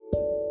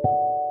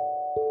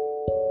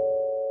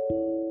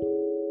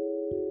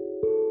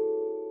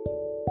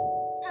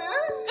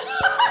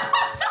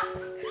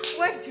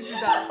did you do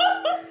that?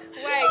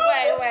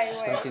 Why?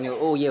 Let's continue.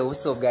 Oh yeah,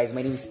 what's up, guys?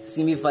 My name is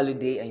Timi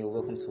Valude, and you're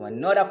welcome to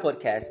another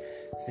podcast.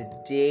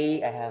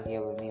 Today, I have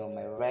here with me on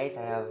my right,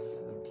 I have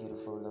a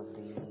beautiful,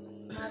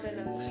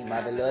 lovely,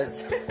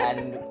 marvelous,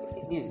 and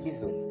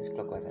this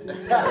clockwise.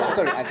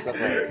 Sorry,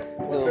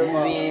 anti-clockwise. So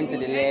moving to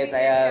the left, I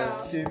have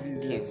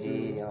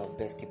KV, our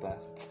best keeper,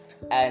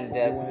 and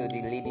to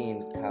the lady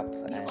in cap.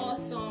 The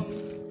awesome,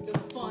 the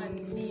fun,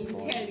 the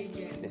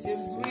intelligent,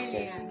 the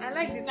brilliant. I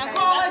like this.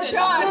 Oh,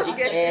 John!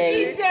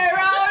 DJ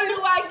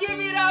Raul, I give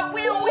it up.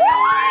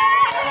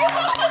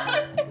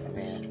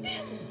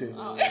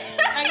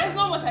 There's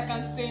not much I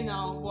can say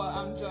now, but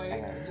I'm Joy.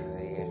 Yeah.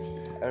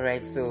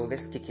 Alright, so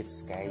let's kick it,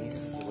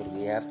 guys. What do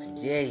we have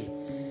today?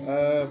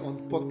 On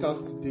the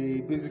podcast today,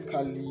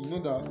 basically, you know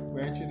that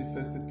we're entering the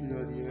festive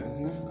period here,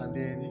 and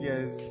then you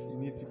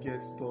need to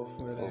get stuff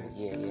for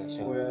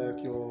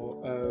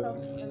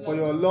for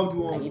your loved I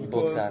ones. need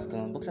boxers.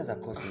 Boxers are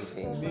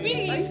costly.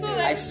 Really? So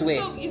I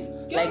swear. So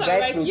it's Like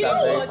guys' clothes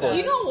are very costly.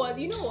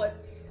 You know what?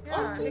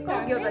 Yeah, they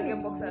call girls that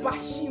get boxers.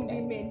 Bashing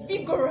women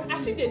vigorously. I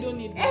think they don't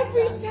need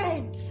Every boxers.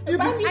 time. I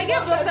I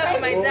get boxers for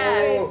my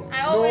dad.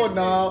 I always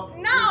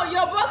Now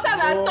your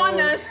boxers are torn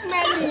and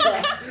smelly.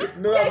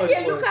 No,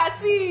 Take a look at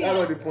it. That's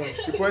not the point.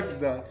 The point is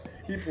that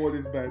people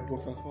always buy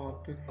boxers for our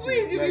pet. Who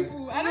is you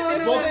people? I don't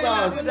know.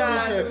 Boxers,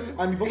 no.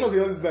 and the boxers they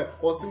always buy,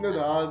 or single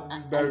that has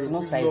this barrier. It's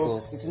not size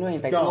us. It's not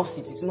it's not fit.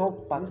 It's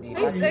not packed. I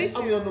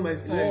don't know my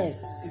size.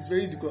 Yes. It's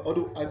very difficult.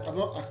 Although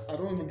I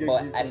don't even get.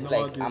 But gifts I from feel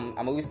like nowadays.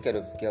 I'm always scared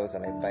of girls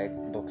that like buy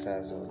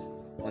boxers or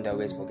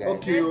underwears for guys.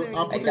 Okay,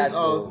 I'm putting it that's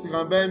out. so- You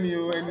can buy me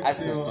or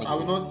That's so anything. sneaky. I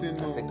will not say no.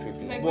 That's so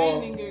creepy. Like But-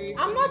 buying lingerie.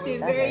 I'm not a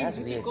That's- very that's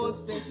weird,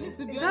 difficult person.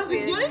 To be Is honest, that the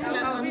only weird? thing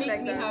that I'll can be make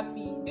like me that.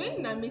 happy, the only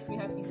thing that makes me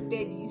happy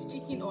steady is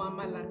chicken or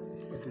amala.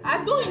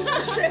 I don't used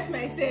to stress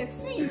myself.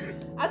 See,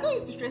 I don't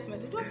used to stress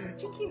myself. Just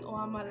chicken or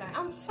amala.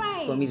 I'm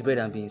fine. For me, it's bread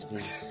and beans,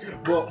 please.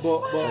 But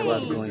to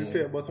be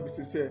Fine.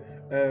 sincere,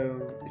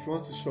 if you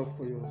want to shop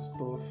for your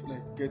stuff,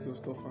 like get your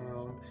stuff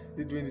around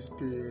during this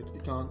period,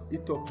 you can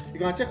eat up. You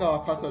can check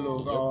our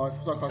catalog, our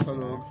physical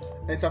catalog,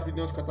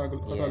 entrepreneurs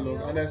catalog,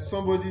 and there's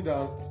somebody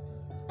that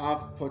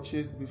I've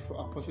purchased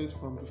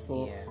from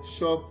before. Yeah.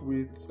 Shop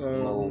with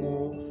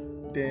Mo.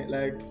 Then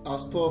like our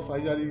stuff are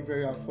usually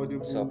very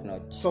affordable,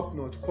 top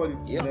notch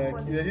quality. Yep.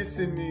 Like you just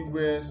see me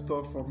wear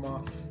stuff from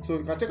her, so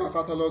you can check our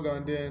catalog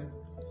and then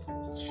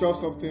shop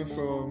something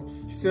from.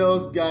 She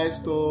sells guy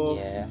stuff,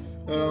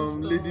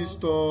 lady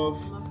stuff.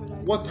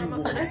 What do you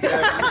want?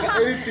 Like,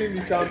 anything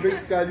you can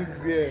basically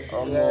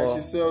wear.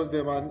 She sells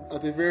them and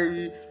at a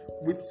very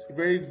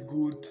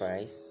good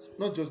Price.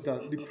 Not just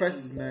that, the price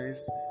is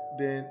nice.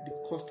 Then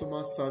the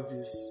customer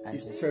service And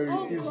is it's-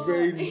 terrific.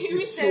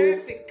 It's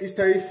terrific. It's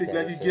terrific.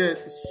 Like you get,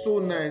 it's so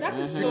nice. That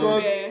is so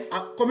Because rare.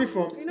 I'm coming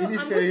from You know, I'm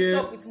Ilife going to here.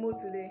 shop with Mo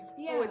today.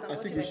 Yeah. Oh, wait, I'm I think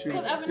watching you it. should.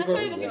 Because I've been Because-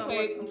 actually looking for I'm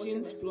a watching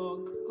jeans it. blog.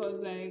 Because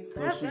like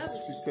No,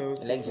 she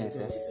sells. I like jeans,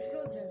 stuff like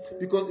yeah. that.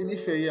 Because in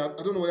Ife,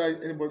 I don't know whether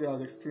anybody has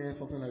experienced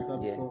something like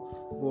that Yeah. before.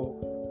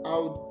 But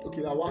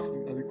I'll ask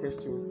it as a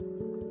question.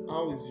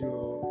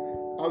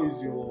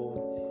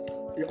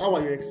 How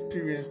are your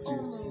experiences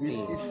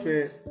with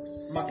Ife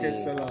market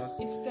See. sellers?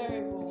 it's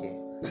terrible. Okay.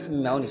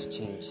 My own is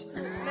change.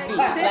 See,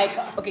 like,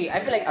 okay, I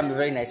feel like I'm a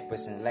very nice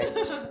person. Like,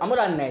 I'm not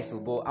that nice,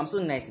 but I'm so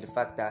nice to the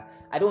fact that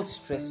I don't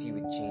stress you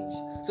with change.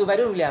 So if I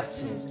don't really have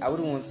change, I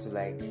wouldn't want to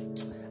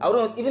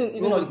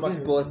even all these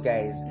boss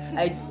guys.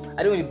 I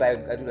don't really buy.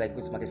 I do like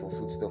go to market for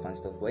food stuff and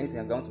stuff. But anything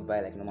I want to buy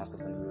like normal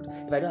stuff on the road.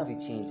 If I don't have the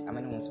change, I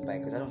might not want to buy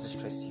because I don't want to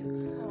stress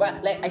you.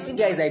 But like I see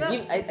guys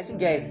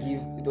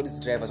give all these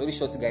drivers, all these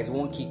short guys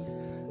 1K.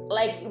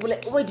 Like,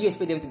 where do you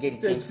expect them to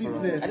get the change It's a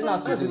from? business. I don't know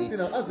how to do it.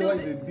 That's why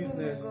it's a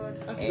business.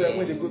 That's why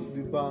when they go to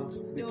the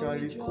banks, they can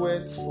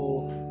request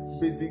for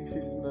basic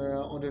fees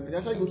naira 100. They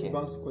actually go to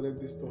banks to collect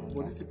this stuff,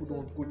 but these people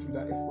don't go through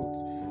that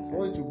effort. They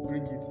want you to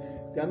bring it.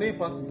 The annoying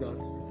part is that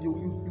you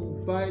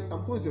buy.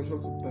 I'm going to your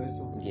shop to buy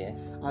something,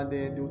 and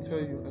then they'll tell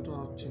you I don't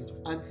have change.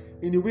 And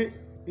in a way,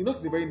 you know,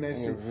 it's a very nice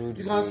way.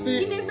 You can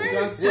say,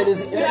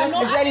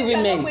 especially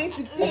women,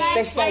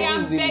 especially I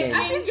women.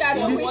 think you are In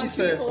not this wanting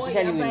Ife, for what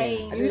especially you're women.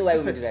 buying. I don't know why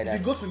women do like If you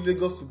that. go to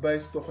Lagos to buy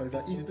stuff like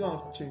that, if you don't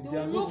have change, they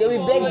are not. They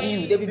will beg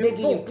you. They'll be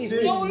begging you. Please, They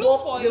please. will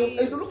look for They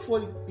it. will look for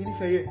it in Ife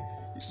here.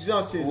 You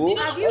don't have change. Whoa.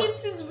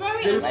 It is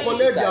very They will Like,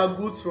 collect it's their sad.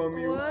 goods from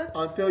you What?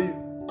 and tell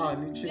you, I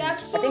need change. They are I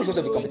so think it's because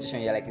of the good.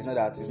 competition. Yeah, like it's not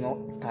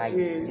tight.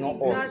 It's not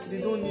hot. Exactly.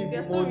 They don't need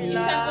They're the so money.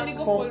 relaxed. Only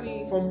go for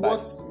it. From bad.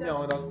 what me I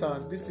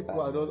understand, these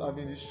people are not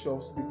having these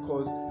shops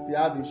because they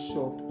have a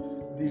shop.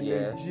 They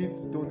legit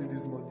don't need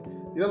this money.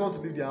 They don't want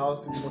to leave their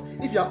house anymore.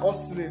 If you're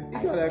hustling,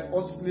 if you're like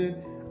hustling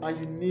and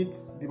you need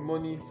the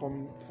money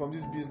from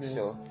this business,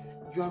 Sure.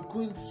 you are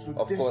going to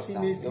Of course,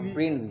 now. definitely Your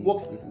brain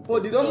work. will-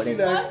 But they don't feel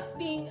The like first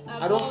thing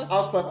I about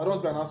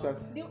don't be an housewife.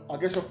 The- I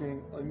get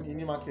shopping in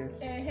the market.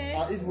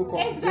 Uh-huh. If you come,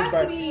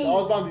 Exactly. the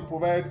husband will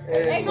provide.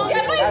 Like, some-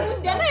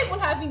 they're not even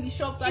having the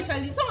shop to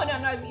actually. Some of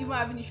them are not even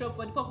having the shop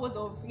for the purpose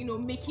of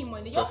making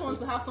money. They just want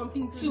to have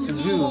something to do.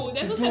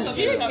 There's no sense of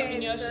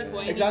entrepreneurship or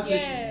anything. Exactly.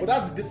 Yeah. But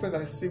that's the difference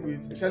I see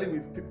with, especially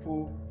with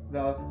people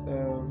that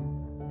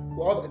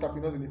all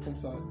entrepreneurs in the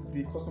firms are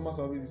the customer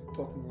service is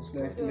top notch.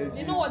 Like So, legit.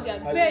 You know what they are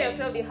Spare doing?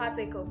 yourself the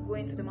heartache of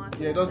going to the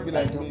market. Yeah, just be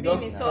like me. being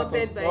Just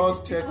insulted by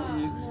just these check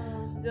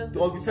it. Just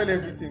Because we sell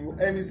everything,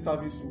 any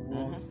service you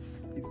want,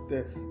 it's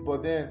there.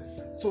 But then,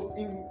 so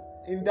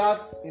in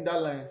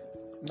that line,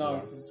 now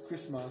it is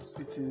Christmas.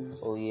 It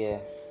is. Oh yeah.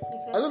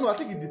 I don't know. I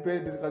think it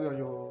depends basically on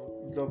your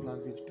love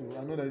language too.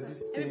 I know there's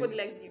this thing. Everybody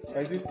likes gifts.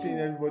 There's this thing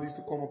everybody used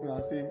to come up with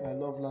and say my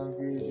love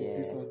language is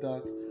this or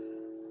that.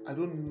 I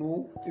don't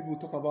know. Maybe we'll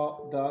talk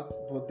about that.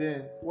 But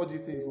then, what do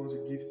you think you want to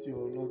give to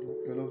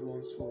your loved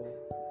ones for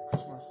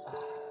Christmas?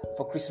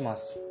 For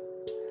Christmas,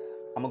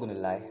 I'm not gonna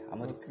lie. I'm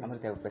not the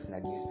type of person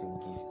that gives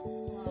people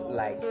gifts.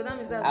 Like, So that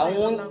means that's I my love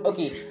won't. language.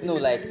 Okay, no,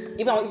 like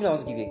if I want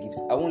to give you a gift,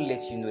 I won't let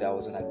you know that I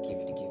was gonna give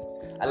you the gifts.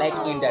 I like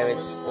doing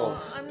direct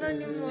stuff. I'm not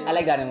anymore. I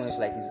like that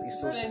emotion. Like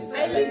it's so sweet.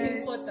 I live like,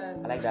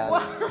 important. I like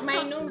that.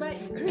 My number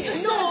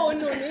is no, in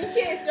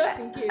case, just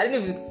in case. I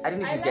don't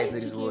know if I you guys like know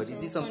this chicken word.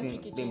 Is this from something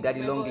Country named Kitchen.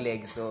 Daddy My Long boss.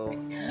 Legs or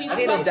He's I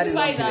think of Daddy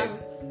Long spider.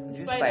 Legs? This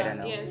is Spider, spider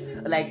now. yes.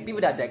 Like people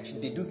that like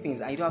they do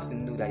things and you don't have to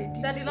know that they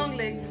did. Daddy long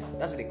legs.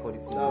 That's what they call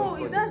it. Oh,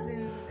 is that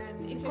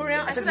in Korean?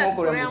 I I said think that's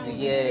small Korean movie.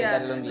 Yeah,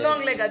 Daddy Long Legs. Long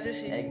leg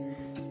ajushi. Like,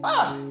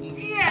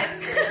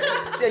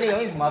 Yes. so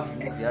anyway, it's Marvel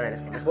movie. Alright,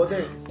 let's But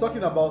then,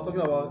 talking about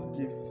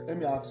gifts, let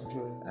me ask Joy,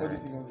 what do you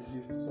think you want to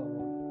give to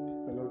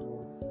someone, your loved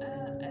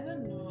one? I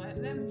don't know.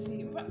 Let me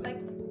see. But, like,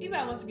 if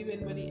I want to give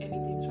anybody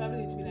anything, it's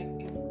probably going to be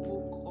like a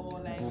book or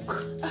like.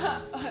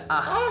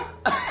 Oh,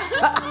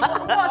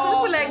 some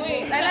people like Wait,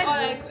 books. I like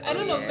or books. I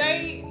don't know, Yeah.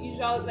 very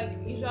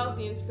usual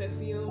things,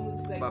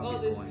 perfumes, like But all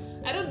this.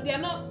 Bitcoin. They're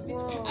not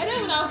Bitcoin. I don't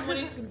even have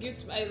money to give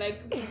to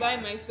buy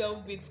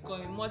myself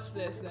Bitcoin, much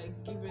less like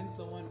giving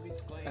someone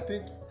Bitcoin. I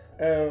think,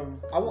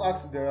 I won't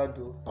ask Idera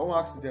though. I won't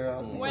ask Idera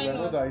because Why I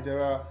know not? that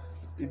Idera.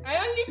 I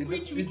only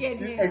preach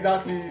wickedness.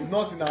 Exactly, it's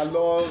not in our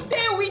laws.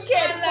 Stay wicked,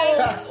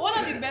 Like folks. one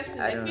of the best things,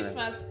 I like don't know.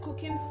 Christmas,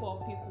 cooking for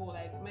people,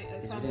 like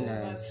It's family really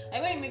members. nice.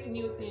 Like when you make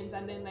new things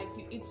and then like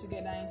you eat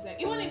together, and it's like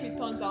even if it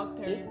turns out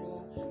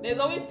terrible, there's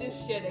always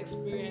this shared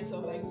experience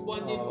of like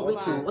bonding Wait,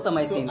 over. though, what am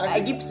I So saying? I I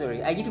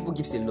give people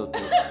gifts a lot.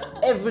 Though.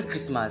 Every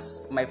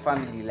Christmas, my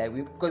family, like,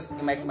 because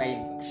in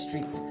my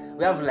street,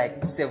 we have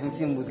like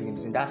 17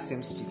 Muslims in that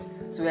same street.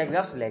 So like we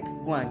have to like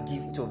go and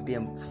give each of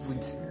them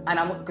food. And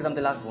because I'm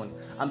the last one,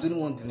 I'm the only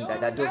one doing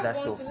that does that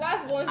stuff.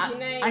 Last one And,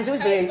 tonight. and it's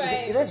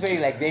always very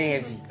like very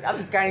heavy. I have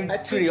to carry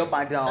tray up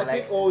and down. I Like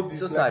think all this,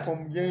 so like, sad.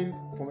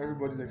 from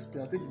everybody's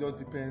experience, I think it just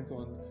depends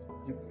on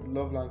the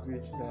love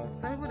language that.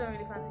 Some people don't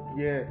really fancy gifts.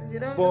 Yeah, They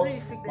don't but really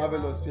freak them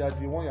Marvelous, out. you are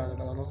the one that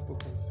are not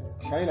spoken since.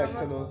 Can you like I'm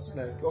not tell us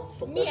spoken. like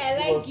just Me, I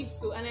give like us-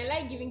 gifts too, and I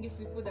like giving gifts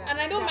to people that. And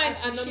I don't that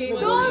mind appreciate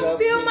anonymous. me. Nobody's Don't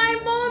steal asking my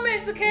you.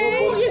 moment,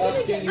 okay? Nobody's you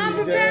asking can- you. I'm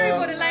preparing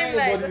Idera. for the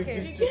limelight, Nobody okay.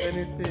 will gift you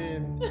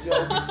anything. You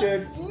are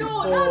wicked. No,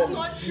 before. that's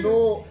not true.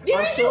 No, The I'm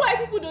reason sure. why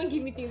people don't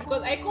give me things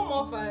because I come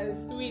off as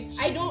Rich.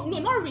 I don't no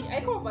not rich.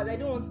 I come off as I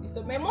don't want to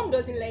disturb. My mom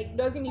doesn't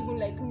even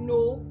like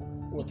know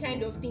the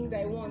kind of things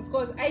I want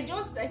because I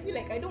feel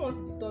like I don't want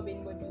to disturb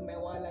anybody with my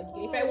wallet.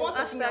 If I want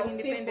something, I'll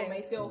save for independence.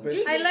 myself. Best-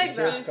 Do you I get like it?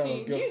 that. best kind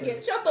of Do you girlfriend.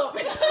 get shut up?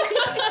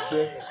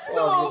 Best- what I'm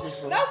So looking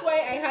for. that's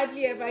why I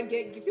hardly ever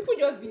get gifts. People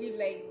just believe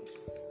like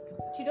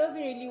she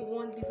doesn't really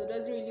want this or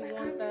doesn't really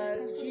want that.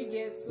 Do you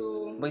get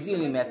so? But you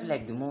see, me, I feel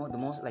like the more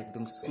like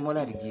the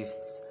smaller the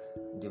gifts,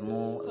 the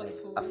more like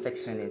Thoughtful.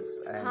 affectionate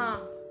and Huh.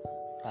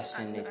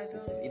 passionate I it is.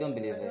 don't- You don't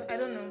believe it? I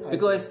don't know.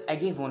 Because I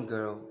gave one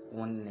girl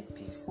one neck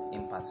piece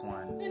in part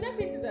one. No, that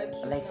faces are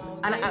cute Like now.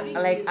 and They're I really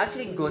like cute.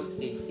 actually got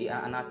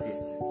an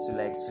artist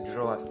to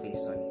draw a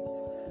face on it,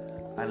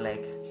 and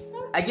like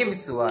I gave it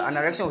to her, and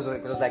her reaction was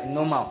like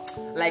normal.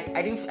 Like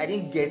I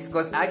didn't get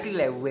because I actually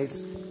like went.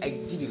 I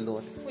did a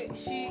lot. Wait,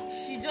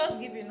 she just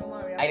give you a normal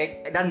reaction. I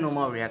like that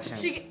normal reaction.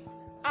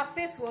 Her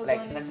face was Like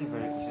on. she's actually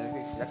very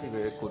cool. She's actually a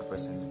very cool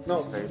person. No,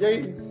 She's very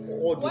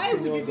yeah, all the Why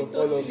would you opinions be of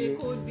all of toasting you. a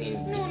cold babe?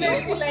 No, Don't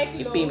like- you like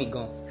You love? pay me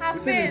gun. Her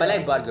thing face. But I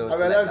like bad girls. I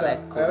too. realize I that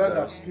like cool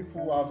girls.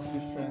 people have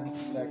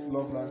different like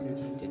love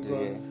languages They do,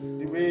 because yeah.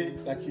 the way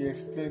like you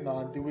explained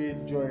now, the way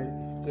Joy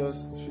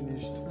just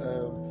finished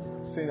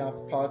saying her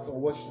part on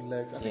what she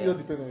likes. I think it Yeah. just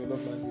depends on your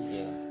love language.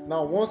 Yeah.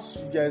 Now, once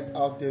you guys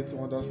out there to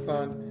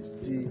understand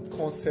the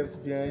concepts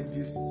behind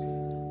these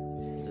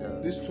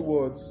two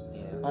words,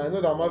 Yeah. I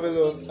know that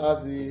Marvelous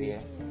has Yeah.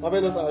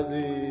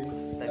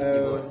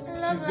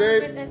 she's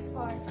very.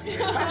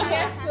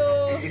 Yeah,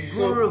 so The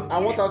So guru. I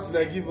want her to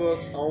like give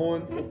us her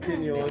own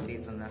opinion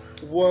Updates on that.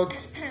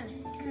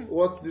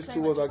 what these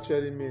two words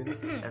actually mean.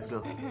 Let's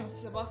go.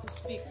 She's about to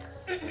speak.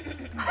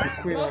 The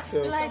queen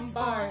herself.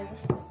 some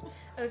bars.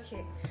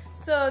 Okay,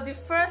 so the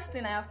first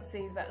thing I have to say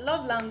is that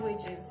love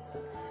languages,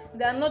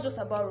 they are not just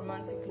about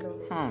romantic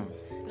love.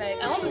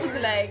 Like I want people to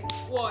like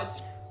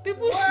What?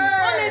 people should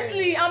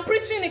honestly. I'm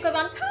preaching it because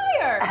I'm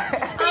tired.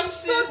 I'm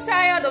so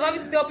tired of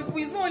having to tell people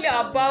it's not only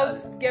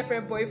about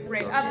girlfriend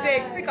boyfriend. I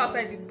beg, think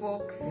outside the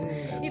box.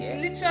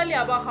 It's literally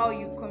about how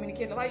you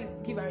communicate, how you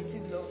give and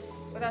receive love,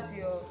 whether to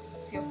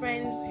your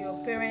friends, to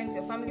your parents,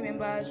 your family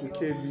members, To your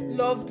Kelly.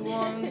 loved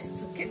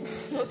ones,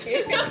 to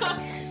okay,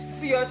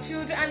 to your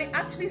children, and it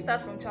actually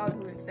starts from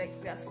childhood.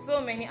 Like there are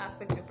so many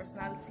aspects of your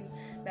personality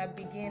that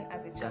begin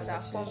as a child,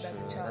 that formed as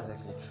a child. That's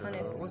actually true.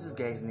 Honestly. What's this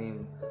guy's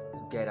name?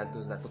 This guy that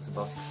talks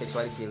about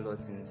sexuality a lot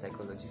in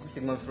psychology. This is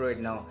Sigmund Freud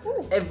now.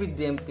 Every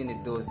damn thing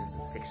it does is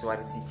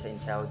sexuality in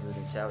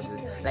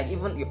childhood. Like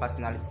even your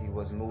personality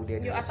was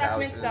molded. Your in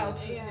attachment childhood,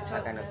 style to the that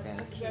child. kind of thing.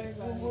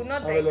 We will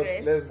not Alright,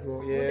 digress. let's go.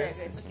 We'll Yeah.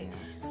 digress, okay.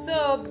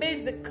 So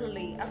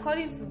basically,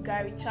 according to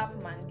Gary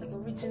Chapman, the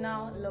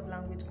original love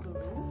language guru,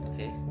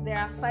 Okay. there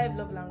are 5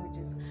 love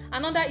languages,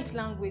 and under each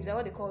language are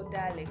what they call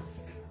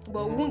dialects,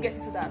 but we won't get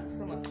into that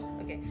so much.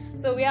 Okay,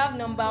 so we have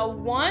number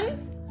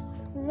 1,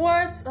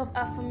 words of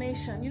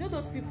affirmation. You know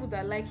those people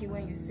that like you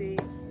when you say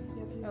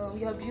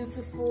you're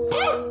beautiful.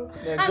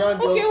 Nigerian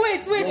And, okay,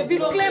 girls- wait,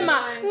 disclaimer,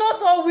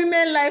 not all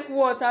women like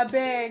what, I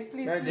beg,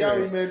 please.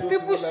 Nigerian women don't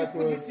People even should like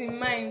put us. this in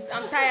mind.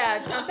 I'm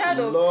tired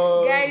of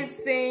Love. guys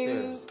saying,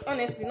 Serious.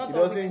 honestly, not It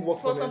all doesn't women. work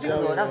for some That's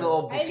people. all. That's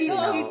all books say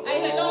now. I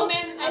know love-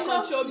 men I are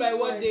love controlled by sweet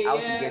what they How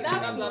to get blah,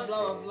 with blah, it.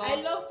 blah, blah, blah. I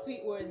love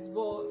sweet words,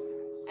 but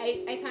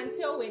I can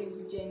tell when it's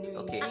genuine.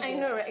 Okay. I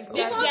know, right? Because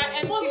Exactly. they are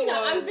empty For me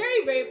now, I'm words.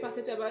 very, very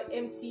passionate about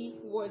empty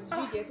words.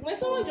 You get when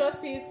someone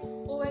just says,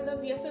 "Oh, I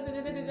love you," so I'm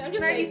just Like,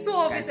 like, it's so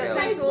obvious you're Guys,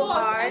 trying "My so boss,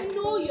 I hard.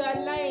 know you are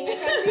lying. I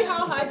can see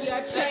how hard you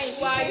are trying.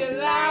 Why you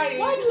lying?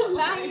 Why you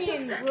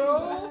lying,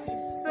 bro?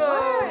 So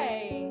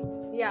Why?"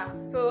 yeah,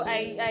 so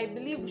I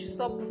believe we should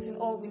stop putting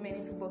all women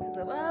into boxes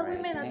of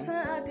women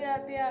are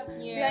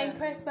they are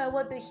impressed by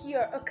what they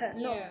hear. Okay,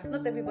 no, Yeah.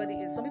 not everybody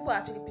is. Some people are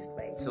actually pissed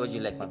by it. So what do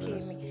you like, my Okay,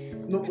 brothers? me.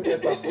 No, but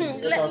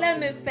Let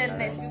me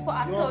finish before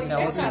I tell you.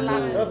 I want to Let me know.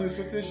 land. That's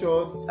restricting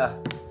shots.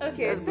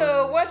 Okay, Let's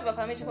so words of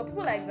affirmation for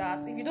people like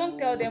that. If you don't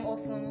tell them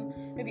often,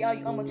 maybe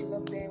how much you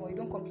love them, or you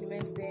don't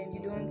compliment them,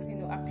 you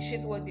don't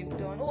appreciate what they've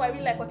done. Oh, I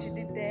really like what you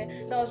did there.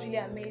 That was really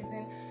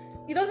amazing.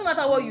 It doesn't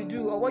matter what you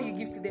do or what you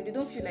give to them. They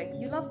don't feel like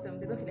you love them.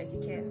 They don't feel like you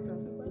care. So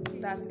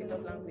that's a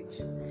love language.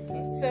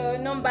 So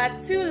number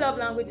 2 love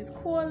language is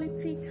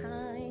quality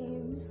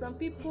time. Some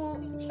people,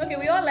 okay,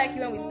 we all like it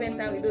when we spend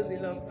time with those we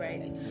love,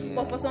 right?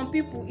 But for some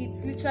people, it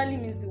literally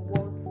means the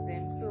world to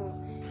them. So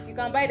you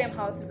can buy them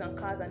houses and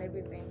cars and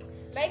everything.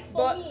 Like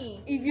for But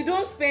me, if you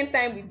don't spend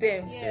time with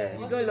them, yeah,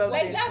 you don't love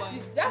like them.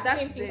 that's the That's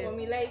same thing it. for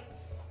me. Like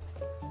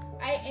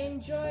I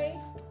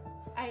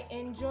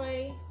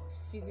enjoy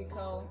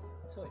physical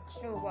touch.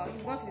 Oh wow,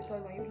 you've gone to the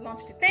third one. You've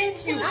launched it.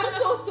 Thank you. I'm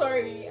so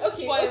sorry.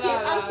 Okay, Spoiler okay,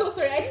 I'm alert. so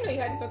sorry. I didn't know you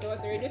hadn't talked about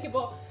it already. Okay,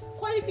 but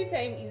quality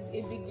time is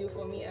a big deal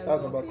for me as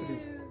Talk well. about it.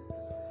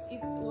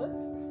 What?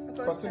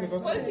 Continue.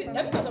 Quality?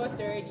 Have you talked about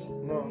it already?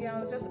 No. Yeah, I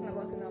was just talking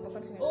about it now, but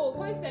continue. Oh,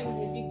 quality time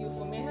is a big deal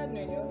for me. I had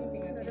no idea. I wasn't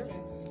paying attention.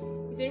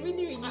 It's a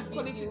really, really big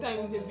Quality deal. time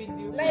for is a me. big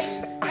deal. Like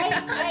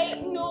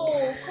I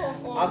know,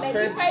 come on. I Like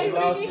spent if I the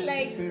last really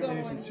like 15 someone,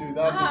 minutes with you.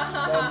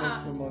 That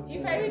makes so much if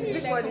sense. I really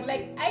like Quality. someone,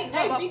 like It's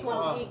not I about become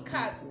quality. a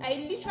cat. I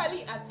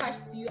literally attach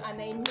to you,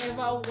 and I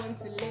never want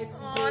to let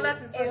Oh, go. that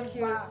is so ever.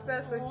 cute.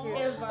 That's so cute.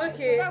 Ever.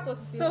 Okay, So that's what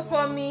it is so for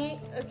for me,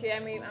 okay, I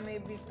may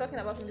be talking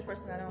about something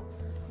personal now,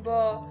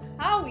 but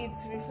how it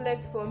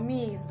reflects for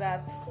me is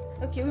that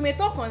okay, we may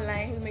talk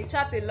online, we may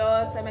chat a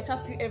lot. I may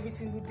chat to you every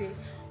single day,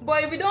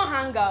 but if we don't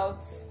hang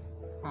out,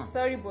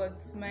 sorry, but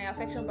my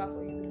affection bar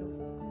for you is low.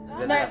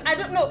 Does Like, that- I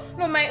don't know.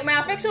 No, my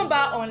affection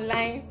bar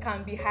online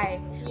can be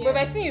high, but if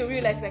I see you in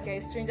real life like a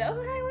stranger,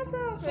 oh hi, what's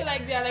up? So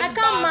like they are like I can't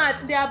bars.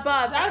 match. They are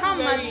bars. That's I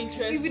can't very match. If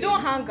interesting. we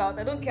don't hang out,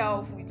 I don't care how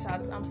often we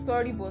chat. I'm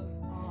sorry, but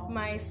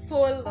my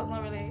soul does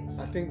not really.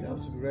 I think they have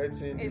to be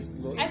writing this It's-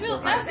 lot. I feel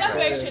stuff that's like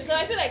very that. true. Because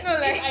I feel like No,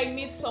 like- if I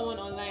meet someone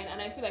online and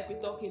I feel like we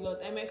talk a lot,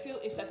 I might feel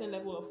a certain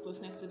level of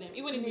closeness to them,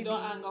 even if we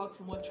don't hang out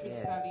much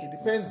physically. It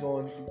depends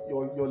on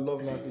your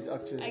love language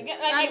actually. I get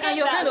like I And get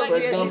you're that. kind of Like,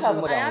 weird. example, You have,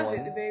 more I than have one.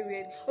 a very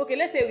weird. Okay,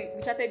 let's say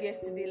we chatted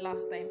yesterday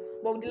last time,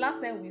 but the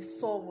last time we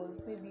saw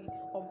was maybe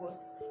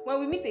August. When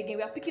we meet again,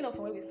 we are picking up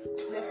from where we left.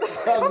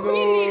 Oh,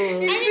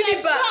 no. It's really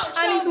like, bad,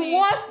 and it's Charlie-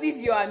 worse if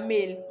you are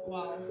male.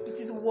 wow. It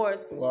is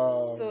worse.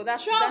 Wow. So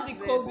that's Throughout that's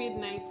the it.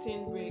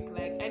 COVID-19 break,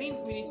 like I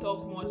didn't really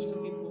talk much to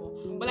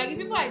people, but like the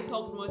people I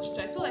talked much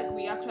to, I feel like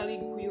we actually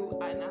grew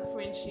in our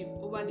friendship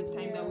over the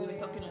time that we were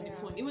talking on the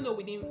phone, even though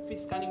we didn't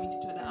physically meet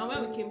each other. And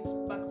when we came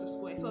back to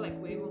school, I felt like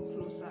we were even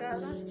closer.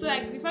 That's So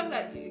like the fact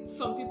that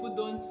some people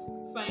don't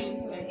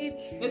find like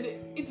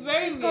it's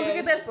very It's weird.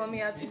 complicated for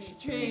me actually. It's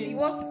strange. It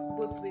works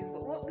both ways,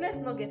 but let's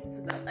not get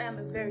into that. I am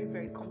a very,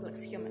 very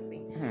complex human being.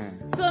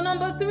 So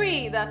number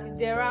 3 that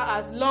Idera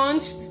has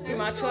launched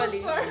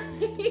prematurely,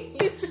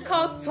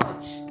 physical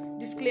touch.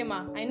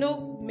 Disclaimer: I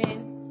know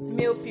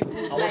male people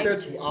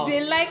wanted to ask.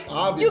 they like.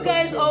 I have a You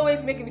guys question.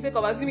 always make a mistake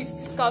of assuming it's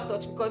physical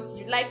touch because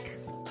you like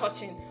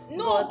touching.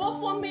 No, but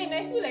for men,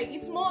 I feel like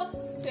it's more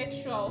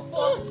sexual.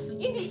 For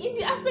in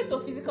the aspect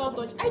of physical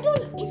touch, I don't.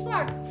 In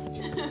fact,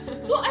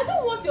 no, I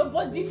don't want your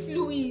body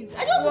fluids.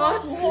 I just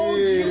want to hold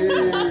you.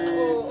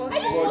 Oh, I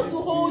just want to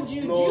hold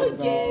you? Do blood you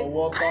now, get?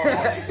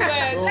 water.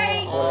 Sweat. No,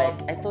 Like- Or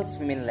like I thought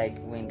women like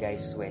when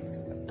guys sweat,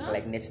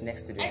 like next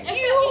to them. I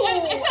feel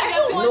like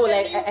that's No, what-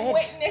 like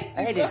wetness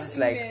I heard this is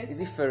like disgustingness.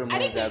 is it I pheromones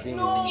think that are being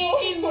no.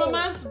 released? in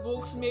romance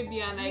books maybe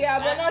and like Yeah,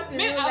 but not in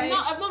maybe real I've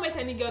life. not met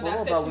any girl But that what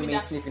said about to me women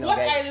that sniffing on what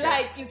guys' I like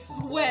shirts? is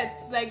sweat.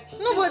 Like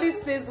Nobody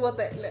says what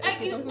I like. I,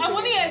 okay, some people I've say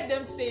only that. heard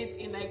them say it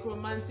in like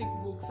romantic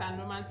books and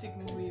romantic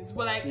movies,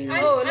 but like See.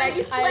 Oh, like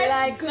the I sweat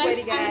like goes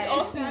sweaty like, guys.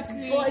 off his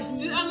exactly.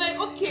 body. I'm like,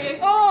 okay.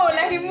 Oh,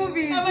 like in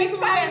movies. I'm like, Fine,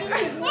 man,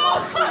 his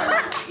muscle.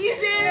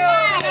 he's a No,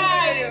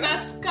 lie. no, no.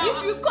 That's scam.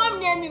 If you come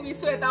near me with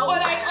sweat, I Or will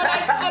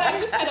like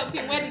this kind of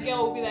thing where the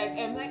girl will be like,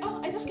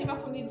 oh, I just came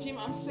back from the gym,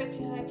 I'm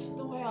sweating. Like,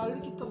 don't worry, I'll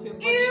lick it off your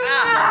body.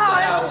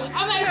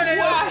 I'm like,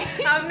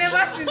 why? I've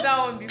never seen that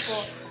one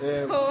before.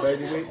 So, By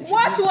the way, if you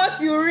watch meet-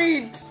 what you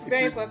read.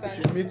 Very if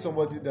important. you meet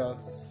somebody that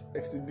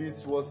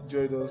exhibits what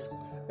Joy does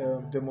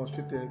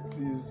demonstrated,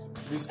 please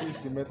visit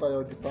the mental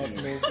health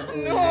department.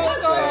 No,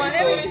 come on.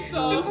 Because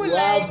People you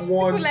like have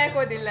one- people like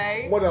what they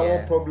like. more than Yeah.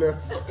 one problem,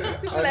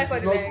 People and like it's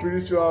what not they like.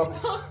 spiritual.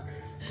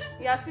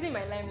 You are stealing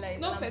my limelight.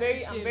 No I'm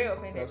fetishing. very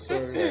offended. I'm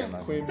sorry,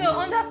 Queen So Bee.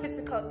 under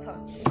physical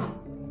touch,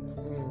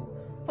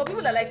 for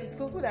people that like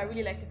physical, people that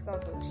really like physical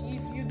touch,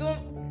 if you don't,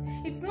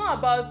 it's not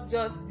about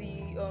just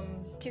the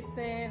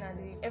kissing and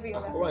the every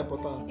other. What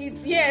important?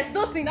 Yes,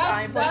 those things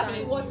are important.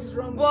 That's what is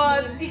wrong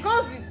But with me. it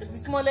comes with the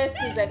smallest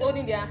things like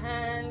holding their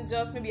hands,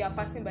 just maybe you're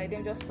passing by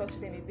them, just touch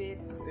them a bit,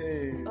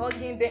 Hey,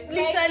 hugging them.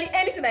 Literally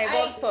anything that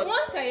involves touch,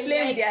 once I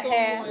playing with their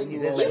hair. someone,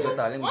 Is this like Jota?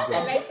 Let me once I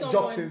judge. like drop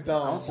someone, things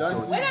down. I want to That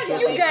judge. is whether just- they're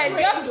You my guys,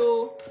 you have friend to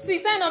though, see.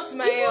 Sign up to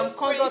my Even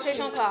consultation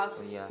friendship.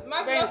 class. Yeah.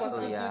 my Very friends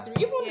important. Yeah.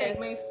 even Yes.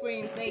 like my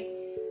friends, like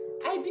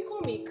I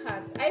become a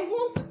cat. I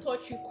want to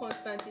touch you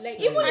constantly. Like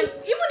even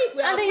if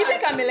we're And then you apart,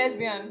 think I'm a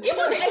lesbian.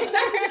 even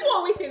exactly people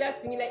always say that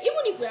to me. Like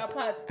even if we're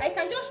apart, I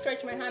can just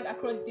stretch my hand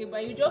across the table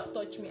and you just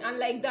touch me, and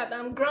like that,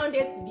 I'm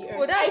grounded to the earth.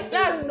 Oh, I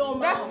feel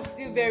normal. that's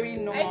still very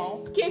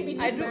normal. can't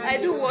believe I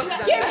do worse than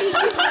Can't that.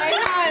 believe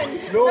my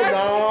hand. No,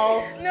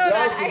 now. No, you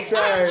that- have to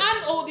try.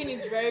 Hand holding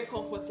is very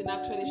comforting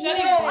actually. No,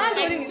 hand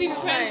holding is with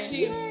fine.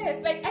 friendships.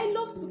 Yes, like I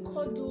love to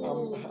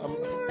cuddle. I'm-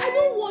 I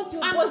don't want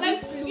your And body like,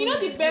 fluid. you know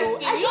the best bro.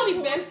 thing, I you know just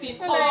the want best thing,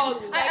 to-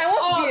 hugs. I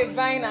want to be a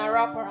vine and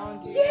wrap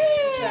around you.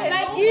 Yeah,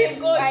 Like oh if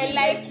my God, I you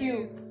like get you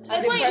it. as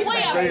Like a when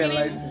person, you're Very feeling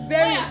enlightening.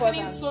 Very when you're feeling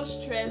important. so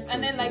stressed It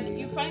and is then like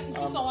really. you see I'm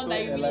someone so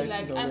that you really like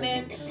enlightened and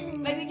already.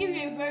 then like they give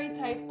you a very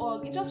tight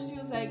hug, it just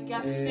feels like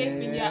you're safe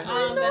in their Yeah.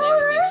 arms and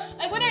everything.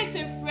 Like whether it's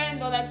a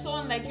friend or like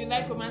someone like you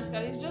like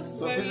romantically, it's just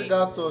So very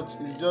physical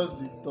touch is just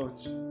the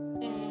touch,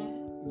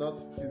 eh. not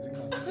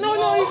physical. no,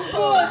 it's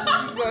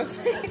both.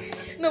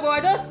 Jesus. No, but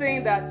we're just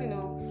saying that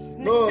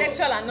No.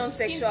 sexual and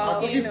non-sexual.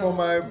 I'm talking for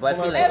my But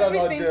I feel like- brothers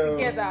out Everything there.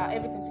 together,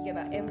 everything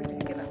together, everything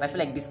together. I feel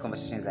like this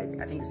conversation is like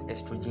I think it's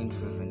estrogen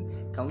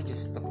driven. Can we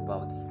just talk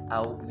about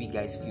how we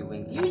guys feel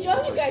when You ladies just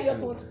touch you guys us just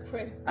too? want to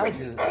press. I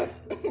do.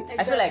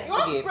 I feel like You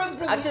want okay. press,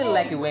 press, I actually press.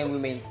 like it when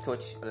women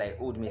touch like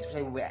old men,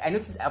 especially when I've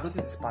noticed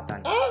this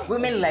pattern. Ah,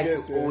 Women like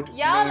yes, to yeah. hold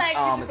Yeah, I men's like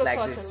arms physical like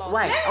touch this. a lot.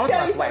 Why? Let I me want to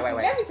tell ask you why. something.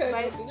 Let me tell you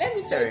Why? something. Let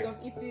me tell Sorry. you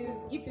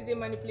something. It is a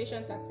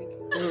manipulation tactic.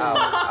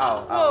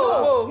 Ow.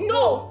 Whoa,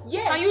 No,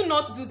 yes. Can you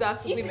not do that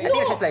to women? I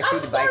think I should like feel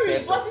I'm the sorry,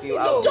 biceps or but feel it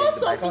how does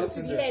big the something biceps to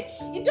is. the head.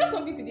 It does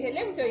something to the head.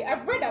 Let me tell you,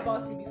 I've read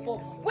about it before.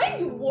 When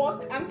you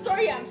walk, I'm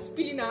sorry, I'm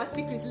spilling our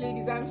secrets,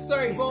 ladies. I'm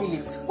sorry, but Spill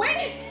it. when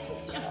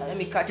Let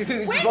me catch you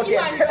with when bucket. you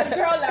and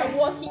your girl are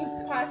walking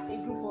past a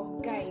group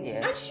of guys,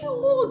 Yeah. and she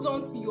holds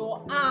onto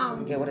your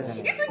arm, Yeah, what does that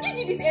mean? it will give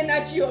you this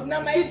energy of now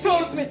my She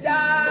chose me.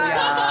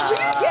 that. Do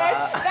you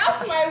get?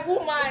 That's my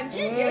woman. Do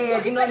you get? Yeah, I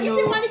So did it's not like it's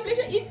know. a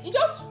manipulation. It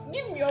just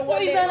give me your No,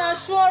 wallet. it's an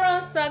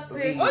assurance tactic.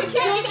 Okay, It's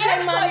just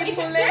a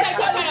manipulation. Let's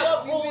Like call kind it of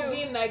up with you.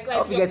 holding like I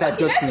hope you guys are Let's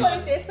joking. call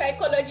it a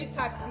psychology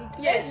tactic.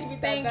 Yes, Let's leave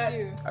it thank at that.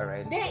 you.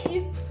 Alright. There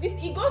is this.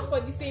 It goes for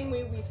the same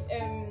way with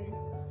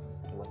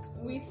What?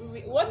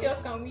 with what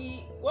else can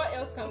we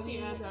See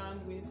your hands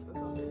around waist or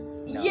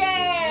something. No.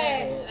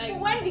 Yeah, Like- so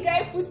when the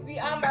guy puts the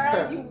arm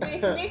around the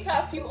waist, makes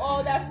her feel,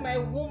 oh, that's my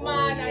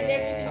woman and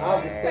everything. I So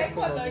have a it's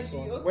question on this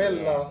psychology. one. Okay.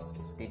 When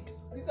last Did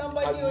Did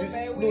somebody have you hold my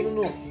s- waist?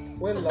 no.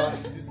 When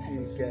last did you see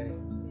a guy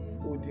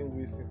holding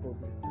waist in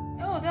public?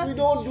 Oh, that's We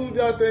don't do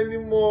that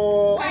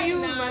anymore. Can you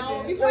Now,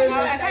 imagine? Before Let you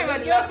me- ask I can't that, remember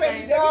the your last girlfriend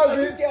time. is That's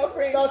everybody's it.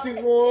 girlfriend. That is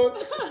one.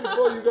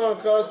 Before you go and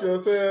cast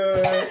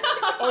yourself.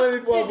 How many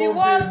people See, are the going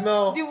world, babes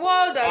now? the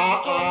world has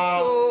become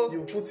so. You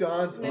put your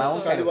hand my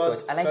own kind of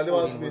Shaliwa's- touch. I like Shaliwa's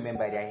holding waist. women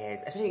by their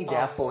heads, especially if they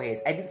have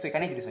foreheads. I do so.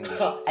 Can I do this one?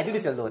 Here? I do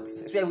this a lot,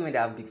 especially women that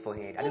have big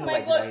forehead. I don't Oh know my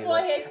why God, I do that a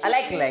lot. forehead I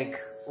like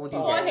kisses. holding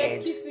their Forehead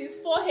heads. kisses,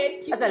 forehead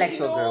kisses. That's why I like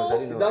short girls. I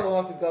don't Is know. that why.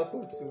 one physical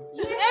touch too?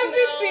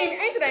 Everything,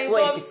 anything that Forehead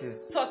involves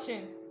kisses.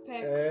 touching.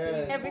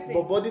 Everything.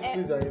 But body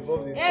fluids are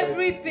involved in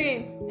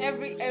Everything.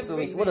 Everything. So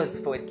wait, what does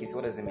forehead kiss?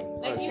 What does it mean?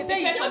 What Like does you it say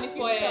mean? you Just on the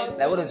forehead. physical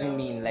Like what does it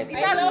mean? Like It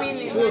has I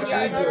meaning. love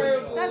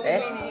it. That's Eh?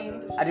 a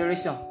meaning.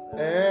 adoration.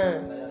 Eh.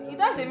 It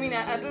has a meaning.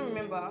 I don't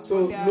remember.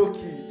 So Yeah. low key,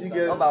 you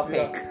guys What about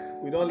feel peck?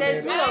 We don't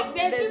There's learn. no- Like,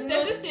 there's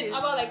no this thing space.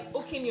 about like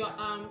hooking your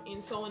arm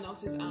in someone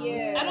else's arms.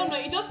 Yeah. I don't know.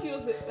 It just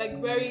feels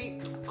like very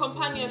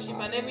companionship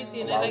and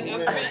everything. Wow, And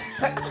like a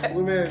friend.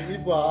 Women,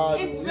 people are hard.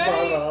 It's People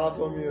very- are hard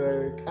for me.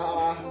 Like,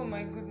 Oh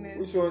my goodness.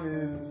 which one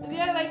is?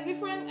 They're like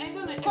different. I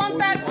don't know.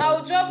 Contact.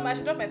 I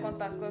should drop my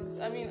contacts because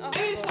I mean. I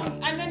mean,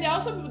 and then there are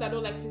also people that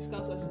don't like physical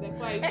touch. Like,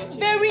 why are you touching?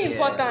 Very Yeah.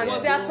 important. Yeah.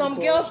 There are some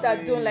girls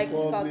that don't like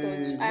physical Public.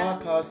 touch.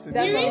 Mark has to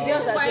There are do some that.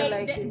 girls that Why don't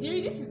like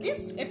it.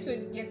 this episode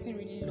is getting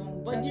really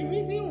long, but the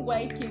reason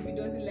why KB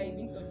doesn't like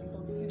being touched in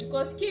public is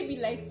because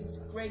KB likes to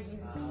spread his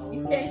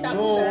tentacles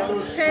No, around. no,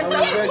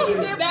 KB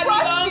is a Daddy long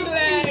prostitute.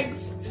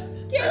 legs.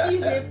 KB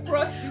is a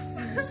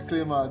prostitute.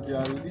 Disclaimer: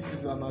 this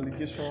is an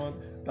allegation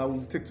that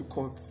we'll take to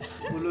court.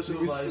 We see.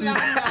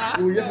 Slander.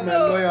 We will get my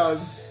So-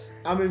 lawyers.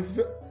 I'm a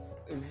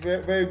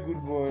very, very good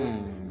boy.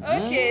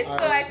 Okay, so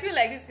I feel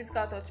like this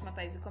physical touch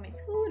matter is becoming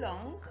too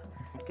long.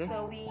 Okay.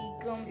 So we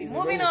gonna be It's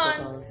moving very on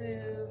important.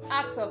 to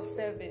acts of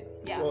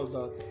service. Yeah. What was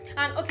that?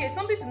 And okay,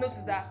 something to note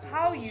is that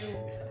how you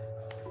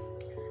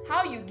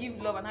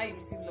give love and how you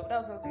receive love.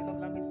 That's what your love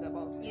language is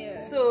about.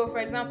 Yeah. So, for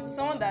example,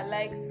 someone that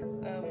likes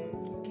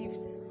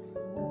gifts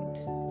would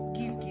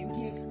give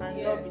gifts and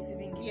yeah. love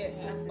receiving gifts. Yes.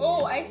 That's it.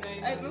 Oh,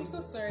 I'm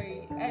so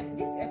sorry.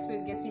 This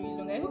episode is getting really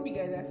long. I hope you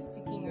guys are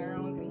sticking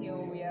around to hear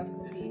what we have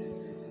to say.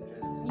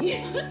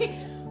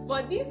 Yeah.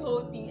 But this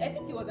whole thing, I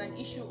think it was an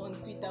issue on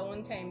Twitter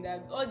one time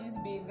that all these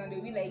babes and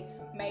they'll be like,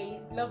 my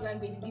love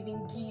language is giving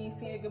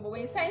gifts, but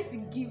when it's time to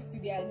give to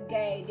their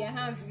guy, their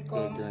hands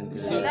become They don't do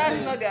like, That's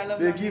not their love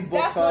They language. give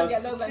that's not their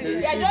boxers. love They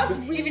language. They're receive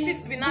just the- really, If it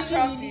is to be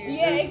natural to you.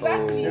 yeah,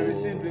 exactly. They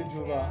receive Range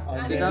Rover.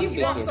 And So they you can't give fake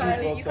it. boxers.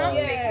 You can't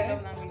Yeah. fake your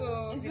love language.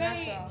 So It's it's very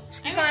very- natural.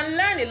 You can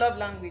learn a love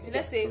language.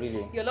 Let's say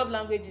Really? your love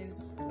language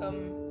is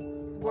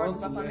words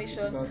of Also, like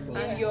affirmation, physical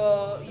touch. and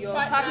your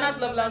partner's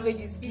love language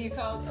is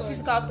physical touch.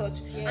 physical touch,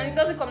 Yeah. and it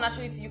doesn't come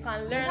naturally to you. You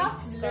can You learn. have to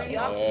physical- learn you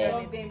how have to to love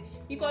learn it. them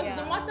because Yeah.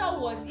 no matter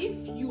what,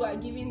 if you are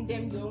giving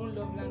them your own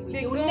love language,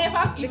 They they will don't-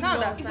 never they feel can't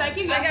love. understand. It's like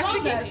if Like you're you're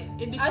speaking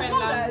speaking a different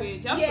long as-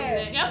 language, you have yeah.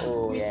 to learn. You have to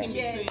Oh, meet yeah. in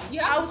Yeah, between. you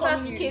have to Hausa to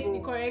communicate Igbo. the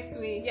correct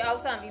way. Yeah,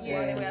 Hausa and Igbo,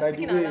 Yeah. and we are By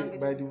speaking the our way,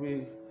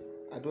 languages.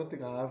 I don't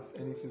think I have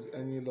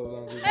any love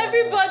language.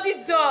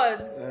 Everybody does.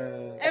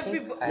 Uh,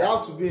 Everybody. you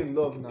have to be in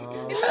love now.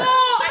 No, you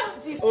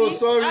see, Oh,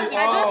 sorry. I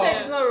just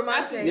said it's not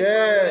romantic.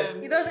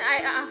 Yeah. It doesn't.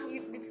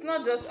 It's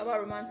not just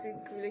about romantic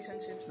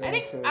relationships. I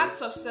think Okay.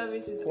 acts of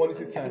service is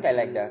Quality I time. think I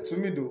like that. To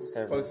me, though,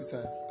 Service. quality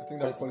time. I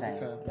think that's quality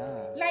time. Nah.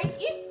 Like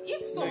if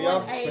you someone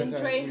have to I spend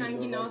time enjoy with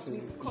hanging them, out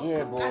actually. with,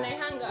 Yeah, but- and I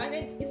hang out, and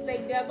then it's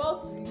like they're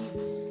about to leave.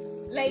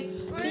 Like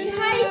the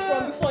high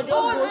from before just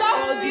goes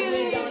that all the way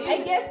feeling down. is-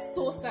 I get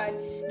so sad.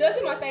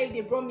 Doesn't matter if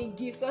they brought me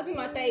gifts. Doesn't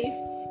matter if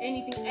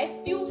anything.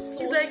 I feel so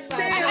It's like sad.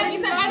 staying I,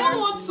 It's I don't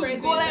want to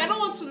present go. Like I and- don't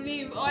want to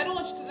leave. Or I don't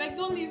want you to like.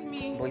 Don't leave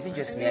me. But is it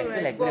just me? I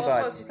feel like but of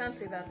whenever course you can't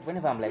say that.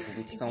 I'm like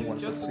with someone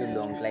for so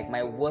long, like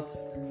my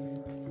worth,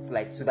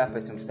 like to that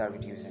person will start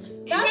reducing.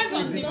 Depends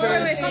on is the not Wait,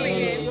 the come same,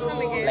 again, so- come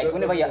again. Like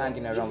whenever you're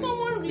hanging If around someone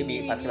with maybe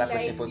really, a particular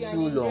person likes for you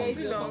too and long, enjoys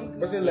Too your long.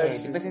 company, Person yeah, likes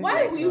the you. person why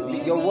like will you be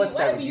your words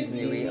start why will you reducing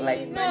be away. using Like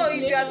No, if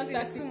you manipulation are- it's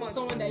tactics too for much.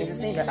 someone that there's a you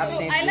saying really that like?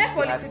 absence I like makes the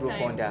heart quality grow time.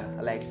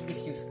 fonder. Like if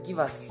you give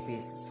us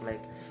space,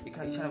 like you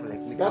can have like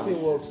make That out.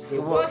 thing works.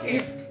 It works. Okay.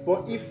 Yeah.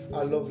 But if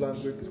our love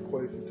language is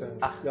quality time,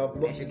 you have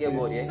Then lost you it. get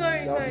bored, yeah.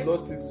 Sorry, You sorry. have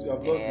lost it. You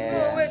have lost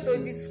Yeah. No, wait.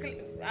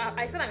 So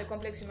I said I'm a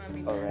complex human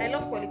being. Alright. I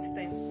love quality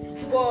time,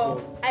 but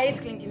I hate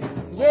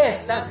clinginess.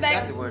 Yes, that's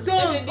Like, the word.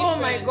 don't. There's a Oh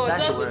my difference. God,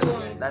 That's the just word.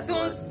 don't. That's the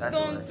don't. word. That's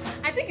the don't. word.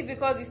 I think it's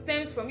because it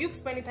stems from you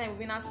spending time with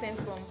me now stems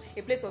from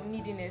a place of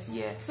neediness.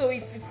 Yeah. So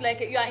it's like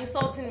you are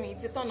insulting me.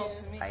 It's a turn off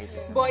to me. I hate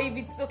it. But if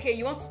it's okay,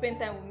 you want to spend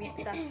time with me,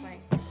 that's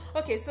fine.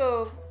 Okay,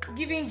 so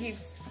giving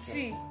gifts.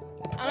 See,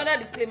 another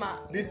disclaimer.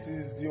 This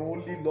is the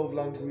only love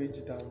language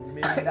that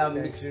many That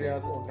makes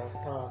Nigerians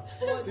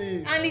understand.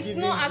 See, And it's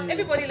giving not act. gifts,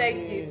 Everybody likes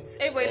eh, gifts.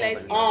 Everybody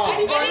likes gifts.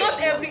 Ah. But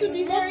not every. To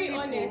be most very people.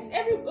 honest,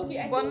 I think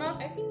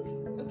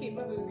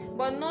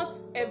But not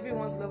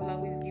everyone's love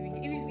language is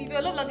giving gifts. If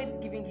your love language is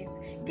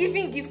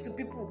giving gifts to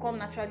people will come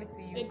naturally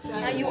to you.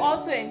 Exactly. And you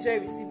also enjoy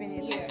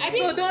receiving it. I So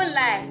think- don't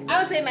lie.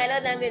 Don't say my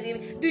love language is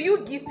giving. Do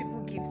you give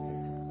people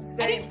gifts? It's I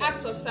very think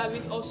acts of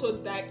service also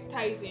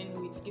ties in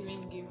with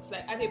giving gifts.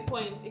 Like at a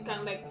point, it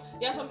can like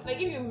there are some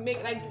like if you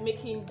make like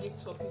making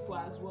gifts for people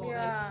as well.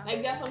 Yeah.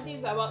 Like there are some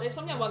things about there's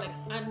something about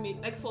like handmade.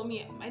 Like for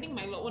me, I think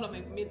one of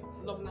my main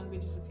love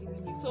languages is giving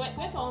gifts. So like,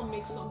 when someone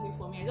makes something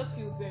for me, I just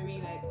feel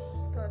very like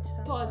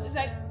touched. It's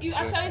like you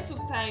actually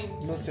took time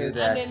No To do thank-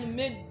 that. and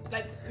then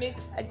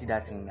makes. I did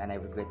that thing and I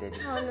regretted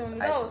it. No,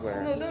 I no,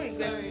 swear. no, don't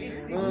regret Sorry. it.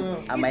 It's, No, no, no.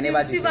 it's I might the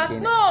never do it receiver-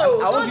 again. No, I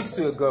won't don't- give it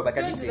to a girl, but I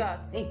can don't give it do to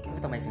that. Hey,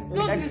 what am I saying? Don't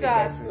I can do give it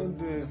that. too. Don't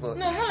do it. For-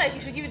 No, more like you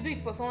should do it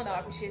for someone that will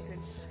appreciate it.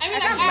 I mean, I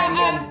like, can give my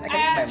mom. I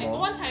can give my mom.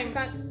 One time,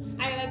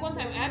 Can- one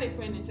time I had a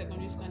friend in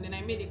secondary school and then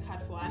I made a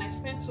card for her and I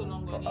spent so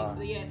long on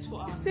her. it. Yes, for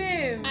her.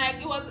 Same. Like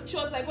she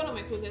was like one of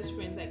my closest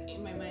friends, like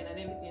in my mind and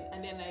everything.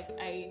 And then like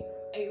I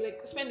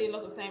like spent a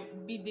lot of time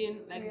bidding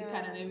like the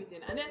card and everything.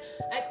 And then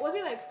like was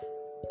it like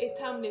a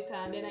time later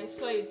and then I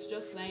saw it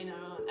just lying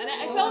around and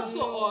I felt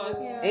so odd.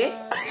 Yeah. Eh?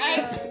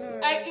 Like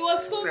Like it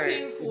was so Sorry.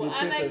 painful, It's a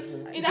and like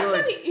painful it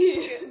actually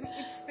is.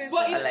 It's painful.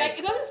 But it, I like- like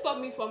it doesn't stop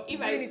me from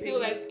if I it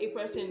feel again. like a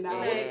person that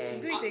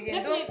Yeah. Do it again.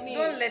 Definitely.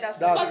 Don't let us.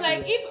 That's- because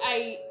like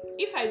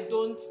if I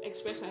don't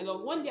express my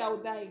love, one day I will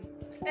die,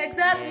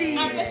 Exactly.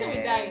 and the person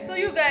will die. So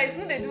you guys,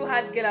 know they do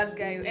hard girl and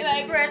guy.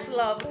 Like- Express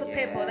love to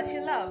Yeah. people that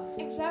you love.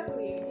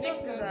 Exactly.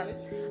 Just do that.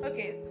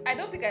 Okay, I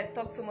don't think I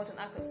talked so much on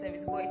acts of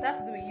service, but it has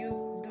to do with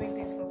you doing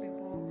things for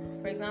people.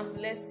 For example,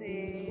 let's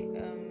say,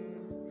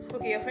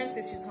 okay, your friend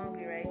says she's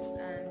hungry, right?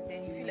 And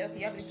then you feel like, okay,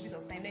 you have a little bit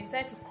of time. Then you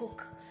decide to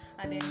cook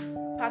and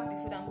then pack the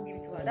food and go give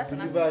it to her. That's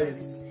an act of Deliver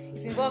it. service.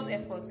 It involves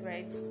efforts,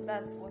 right?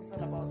 That's what it's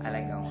all about. I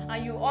like that one.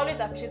 And you always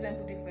appreciate when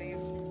people do it for you.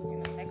 You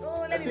know, like,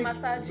 oh, let me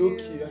massage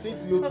low-key, you. I think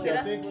low-key, Okay, I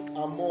that's think good.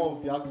 I'm more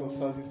of the act of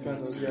service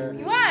kind of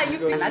guy. Why are you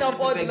Because- picking And up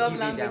all the prefer love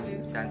giving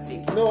languages? than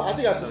taking. No, I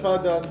think I prefer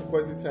that to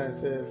quality time,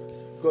 sef.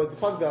 Because the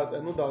fact that I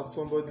know that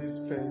somebody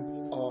spent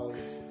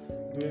hours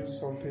doing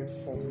something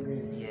for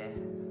me, Yeah.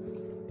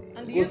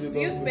 And Goes a do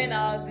you long spend way.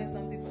 hours doing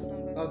something for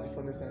somebody? that's the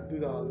funniest thing. I do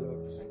that a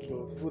lot.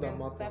 But people that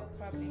matter, That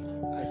probably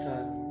I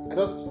can. I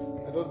just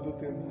do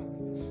things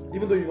that,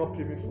 even though you not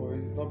pay me for it,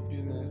 it's not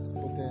business.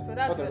 But then, So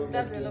that's fact I your, just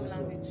that's like your love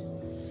doing it, so-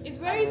 language. It's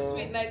very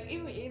sweet. Like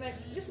even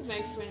like this is my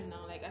friend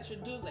now. Like I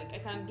should do like I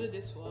can do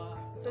this for her.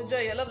 So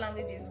Joy, your love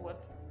language is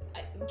what?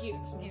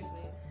 Gifts. Gifts.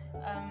 Mostly.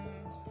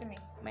 Timmy,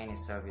 Mine is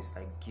service,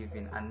 like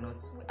giving and not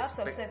acts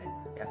of expect- service.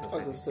 Act of Act of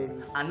service.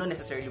 service. And not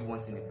necessarily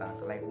wanting it back,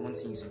 like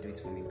wanting you to do it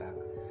for me back.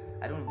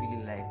 I don't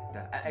really like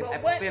that. I But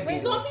prefer when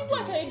being Some able to people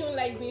do actually it. don't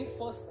like being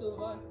forced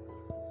over.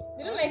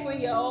 They don't like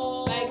when you're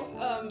all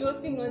Like,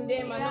 doting on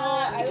them and Yeah,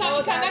 all.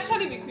 it can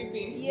actually be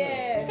creepy.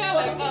 Yeah. It's kind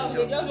of like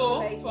they just Joe.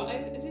 like For,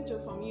 is it Joe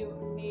from you?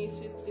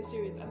 The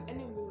series.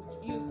 Anyway,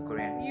 you.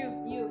 Korean.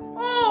 You.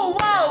 Oh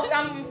wow!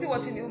 I'm still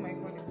watching it. Oh my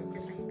god, it's so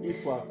creepy.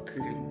 If we're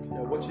creepy,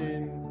 you're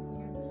watching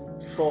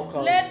Stalker.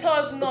 Let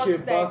us not Okay,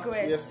 back.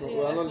 digress. Yes, no,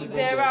 we're not leaving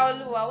Zera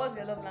that. Olua, what's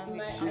your love language?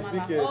 My She's Amala.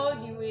 wicked. all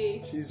the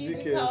way. She's Physical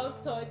wicked.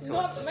 touch.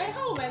 No,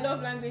 how will my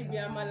love language be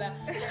Amala?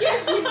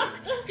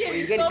 But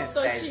you get Stop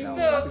desensitized touching. now.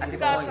 So, As a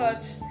physical boy, touch.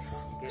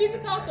 you get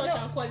Physical desensitized.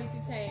 touch and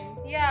quality time.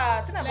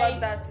 Yeah, think about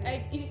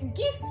that.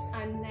 Gifts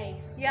are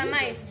nice. Yeah,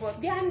 nice,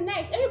 but They are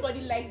nice.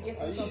 Everybody likes Are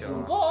getting you something,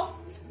 sure? but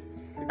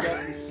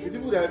Exactly. The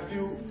people that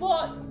feel,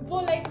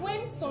 but like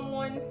when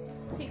someone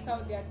takes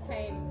out their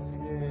time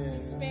yeah. to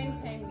spend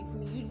time with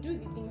me, you do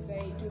the things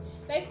that I do.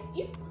 Like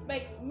if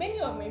like many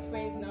of my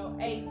friends now,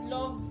 I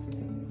love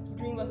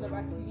doing lots of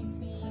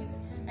activities.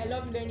 I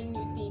love learning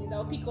new things.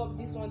 I'll pick up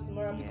this one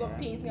tomorrow. I'll pick up Yeah.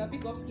 painting. I'll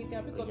pick up skating.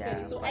 I'll pick up Yeah.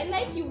 tennis. So I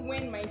like it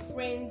when my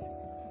friends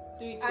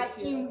Do it are with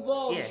you.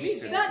 involved. Yeah, me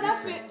too.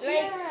 That's Me it. too.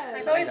 Yeah.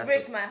 it always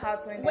breaks my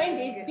heart when when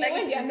they they like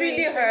when it they are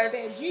really not hurts.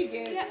 interested. You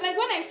get Yeah, like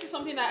when I see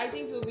something that I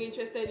think you'll be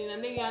interested in,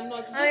 and then you are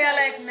not. And you're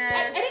like, nah.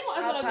 I think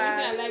that's one of the I'll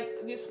reasons I pass.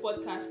 like this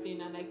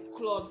podcasting and like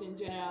clubs in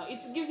general. It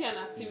gives you an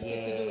activity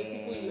to do with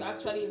people you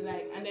actually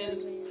like, and then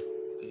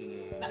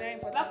Yeah. Very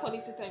important. that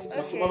quality time is.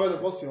 Okay. So, Marvel,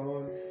 what's your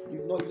own?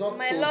 You've not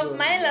My told love, us.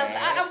 my love.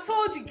 I've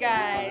told you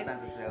guys.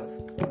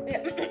 Consultant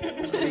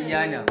yourself.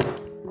 Yeah.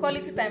 Yana.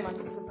 Quality time and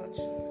physical touch.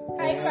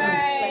 high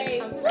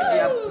five. I'm so You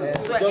have sorry. to.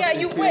 So Just Yeah, in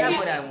you case. wait.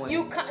 More than one.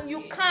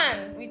 You can.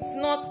 It's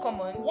not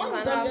common. One You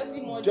is can have-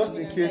 obviously more. Just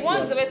in case. One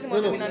you is are- obviously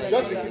more dominant than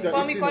Just the in other. case you're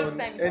For me, eating quality on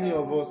time is any fine.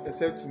 of us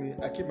except me,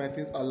 I keep my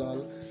things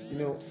halal. You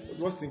know,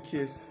 just in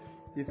case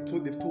they've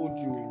told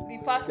you The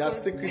their passcode.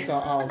 secrets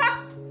are out,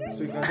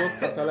 so you can just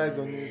capitalize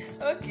on it.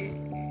 Okay.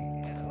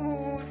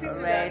 We'll see to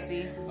that.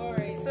 Alrighty.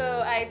 Alright.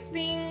 So I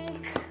think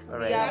we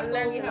Alright. have That's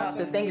learned all we enough. have.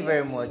 So thank you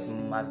very much,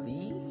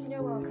 Mavi,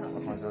 You're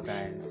welcome.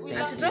 consultant. I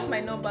Thank should you. drop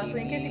my number, so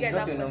in case you guys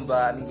drop have your questions.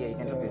 number. I mean, yeah, you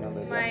can drop your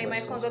number. if you have My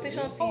questions.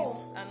 consultation fees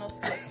are not too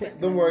expensive.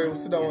 Don't worry, we'll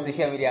see that Your one.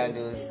 social media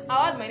handles.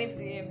 I'll add my name to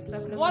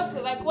the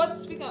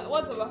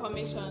Words of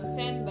affirmation?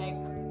 Send like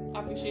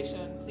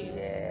appreciation, please.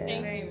 Yeah.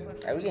 Thank Very you.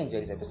 important. I really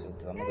enjoyed this episode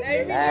too. I'm not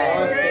I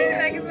gonna really lie.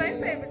 like it's my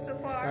favorite so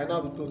I far.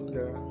 know how to toast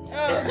there.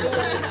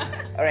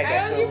 Alright,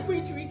 guys. I only So,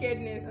 preach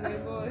wickedness, my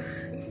boss.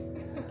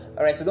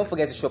 alright. So don't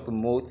forget to shop with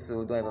Moat.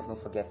 So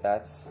don't forget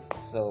that.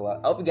 So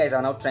I hope you guys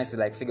are now trying to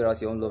like figure out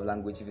your own love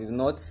language. If you've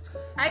not,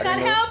 I don't can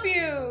know. help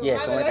you. Yeah,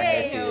 someone can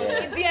help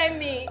you. Yeah. DM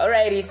me.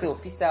 Alrighty. So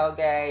peace out,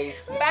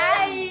 guys.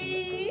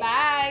 Bye.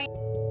 Bye.